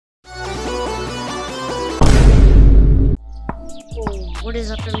What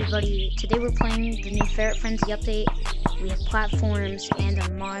is up, everybody? Today we're playing the new Ferret Frenzy update. We have platforms and a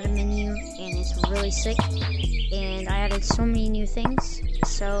mod menu, and it's really sick. And I added so many new things,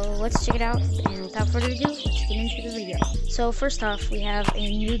 so let's check it out. And without further ado, let's get into the video. So first off, we have a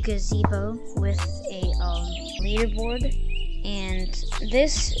new gazebo with a leaderboard. And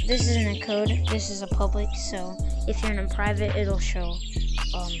this isn't a code, this is a public, so if you're in a private, it'll show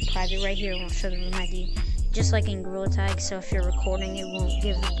private right here, it won't show the room ID, just like in Gorilla Tag. So if you're recording, it won't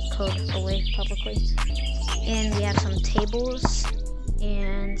give the code away publicly. And we have some tables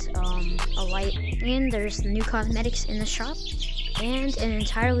and a light, and there's new cosmetics in the shop and an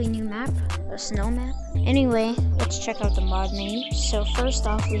entirely new map, a snow map. Anyway, let's check out the mod menu. So first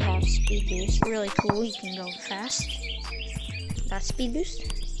off, we have speed boost, really cool, you can go fast. That's speed boost.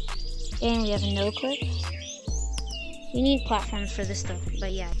 And we have a no clip. You need platforms for this stuff,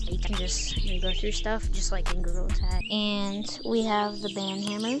 but yeah, you can just go through stuff just like in Gorilla Tag. And we have the band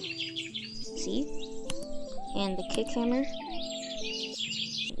hammer, see? And the kick hammer.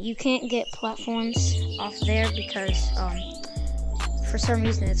 You can't get platforms off there because for some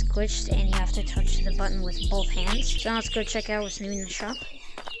reason it's glitched and you have to touch the button with both hands. So now let's go check out what's new in the shop.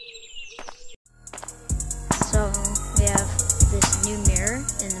 So we have this new mirror,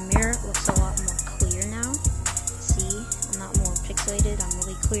 and the mirror looks a lot more clear now. See, I'm not more pixelated, I'm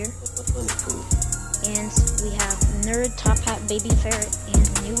really clear. And we have Nerd, Top Hat, Baby Ferret, and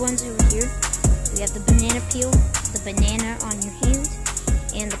the new ones over here. We have the banana peel, the banana on your hand,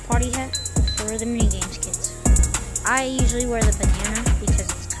 and the party hat for the minigames kids. I usually wear the banana because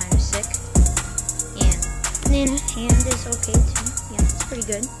it's kind of sick. And banana hand is okay too, yeah, it's pretty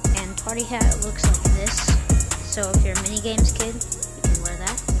good. And party hat looks like this. So if you're a minigames kid, you can wear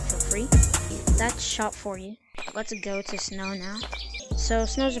that, feel free. That's shop for you. Let's go to Snow now. So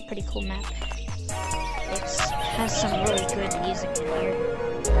Snow's a pretty cool map. It has some really good music in here.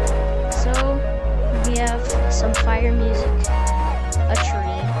 So we have some fire music, a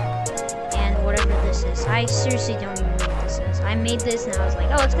tree, and whatever this is. I seriously don't even know what this is. I made this and I was like,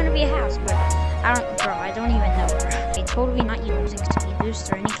 oh, it's gonna be a house, but I don't even know. I'm totally not using speed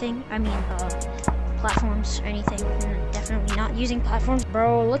boost or anything. I mean, platforms or anything. Definitely not using platforms.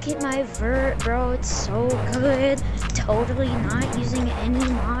 Bro, look at my vert, bro, it's so good. Totally not using any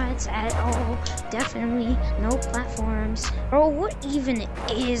mods at all. Definitely no platforms. Bro, what even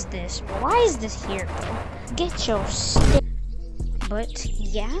is this? Why is this here, bro? Get your stick. But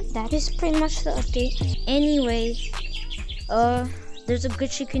yeah, that is pretty much the update. Anyway, there's a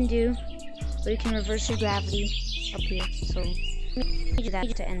glitch you can do where you can reverse your gravity up here. So you do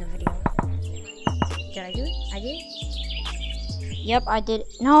that to end the video. Did I do it? I did it? Yep, I did it.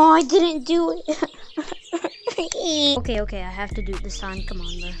 No, I didn't do it. Okay, I have to do it this time. Come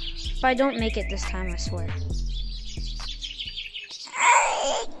on, bro. If I don't make it this time, I swear.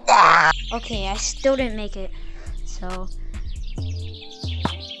 Okay, I still didn't make it. So.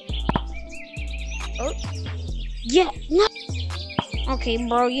 Oh. Yeah, no. Okay,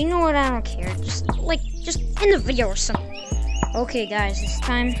 bro, you know what? I don't care. Just end the video or something. Okay, guys, it's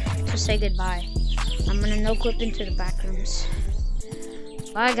time to say goodbye. I'm gonna no clip into the back rooms.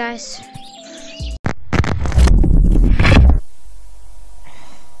 Bye, guys.